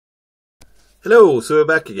Hello, so we're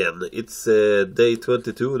back again. It's day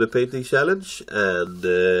 22 of the painting challenge, and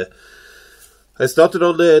I started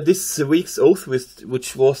on this week's oath,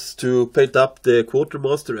 which was to paint up the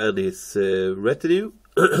Quartermaster and his retinue.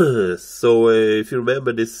 So if you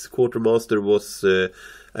remember, this Quartermaster was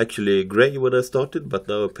actually grey when I started, but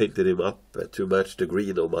now I painted him up to match the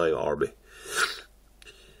green of my army.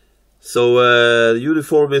 So the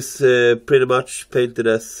uniform is pretty much painted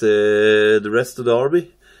as the rest of the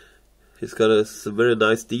army. He's got some very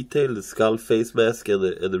nice detail. The skull face mask and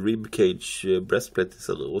the rib cage breastplate is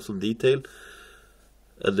an awesome detail.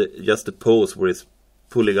 And just the pose where he's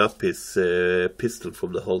pulling up his pistol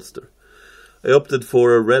from the holster. I opted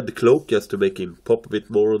for a red cloak just to make him pop a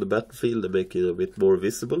bit more on the battlefield and make him a bit more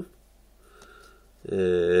visible.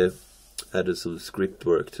 Added some script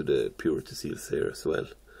work to the purity seals here as well.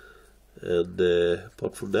 And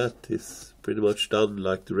apart from that, he's pretty much done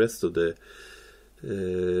like the rest of the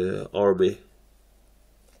army.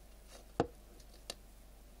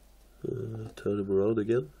 Turn him around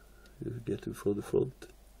again. Get him from the front.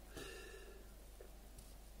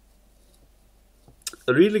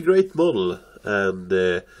 A really great model, and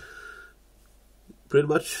pretty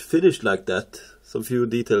much finished like that. Some few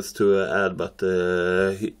details to add, but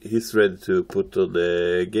he's ready to put on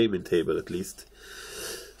the gaming table at least.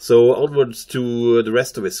 So onwards to the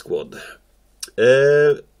rest of his squad.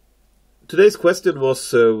 Today's question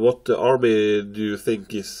was, what army do you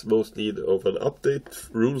think is most need of an update,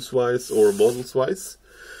 rules-wise or models-wise?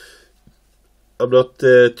 I'm not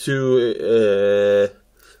too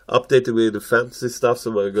updated with the fantasy stuff,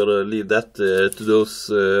 so I'm gonna leave that to those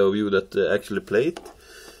of you that actually play it.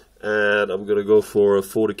 And I'm gonna go for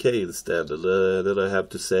 40k instead, and then I have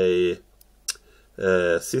to say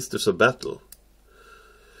Sisters of Battle.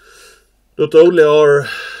 Not only are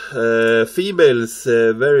females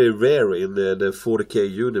very rare in the 40k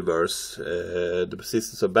universe, the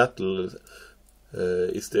Sisters of Battle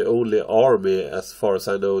is the only army, as far as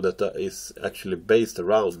I know, that is actually based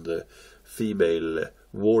around female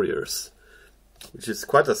warriors, which is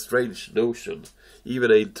quite a strange notion.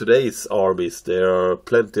 Even in today's armies there are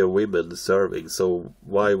plenty of women serving, so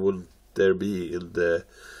why wouldn't there be in the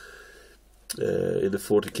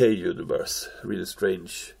 40k universe? Really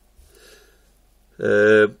strange.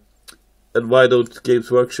 And why don't Games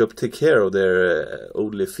Workshop take care of their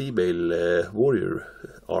only female warrior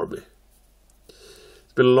army?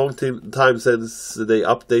 It's been a long time since they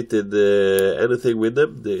updated anything with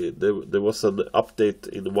them. There was an update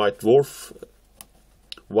in White Dwarf a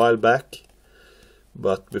while back,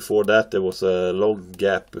 but before that there was a long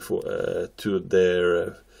gap before to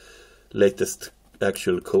their latest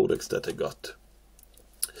actual codex that I got.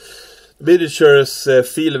 Miniatures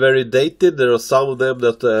feel very dated. There are some of them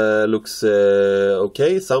that looks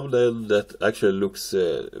okay, some of them that actually looks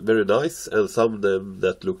very nice, and some of them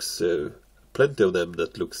that looks plenty of them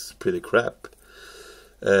that looks pretty crap.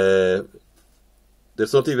 There's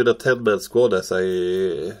not even a 10-man squad as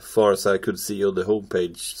far as I could see on the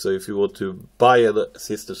homepage. So if you want to buy a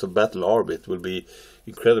Sisters of Battle army, it will be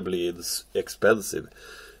incredibly expensive.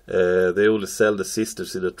 They only sell the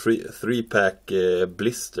sisters in a 3-pack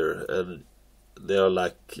blister, and they are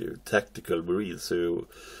like tactical marines. So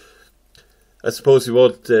I suppose you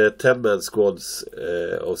want 10-man squads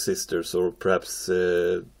of sisters, or perhaps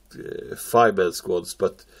 5-man squads,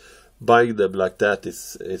 but buying them like that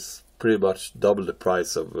is pretty much double the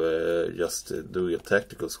price of just doing a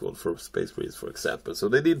tactical squad for Space Marines, for example. So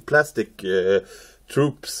they need plastic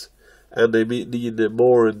troops, and they need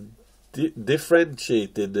more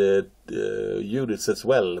differentiated units as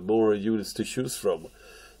well, more units to choose from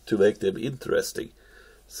to make them interesting.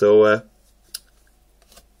 So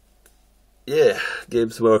yeah,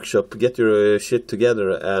 Games Workshop, get your shit together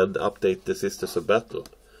and update the Sisters of Battle.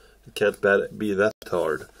 It can't be that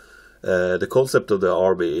hard. The concept of the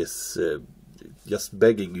army is just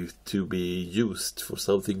begging you to be used for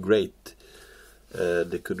something great,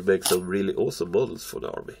 and they could make some really awesome models for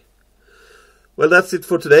the army. Well, that's it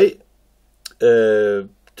for today.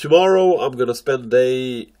 Tomorrow I'm gonna spend the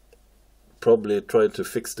day probably trying to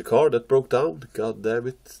fix the car that broke down. God damn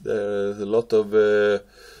it, there's a lot of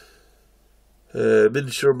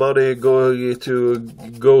miniature money going to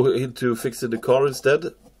go into fixing the car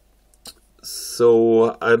instead.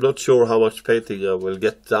 So I'm not sure how much painting I will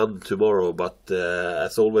get done tomorrow, but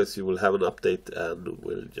as always you will have an update, and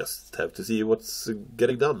we'll just have to see what's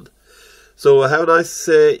getting done. So have a nice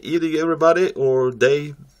evening everybody, or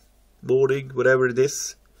day, morning, whatever it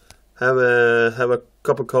is. Have a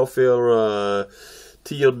cup of coffee or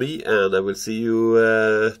tea on me, and I will see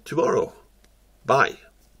you tomorrow. Bye.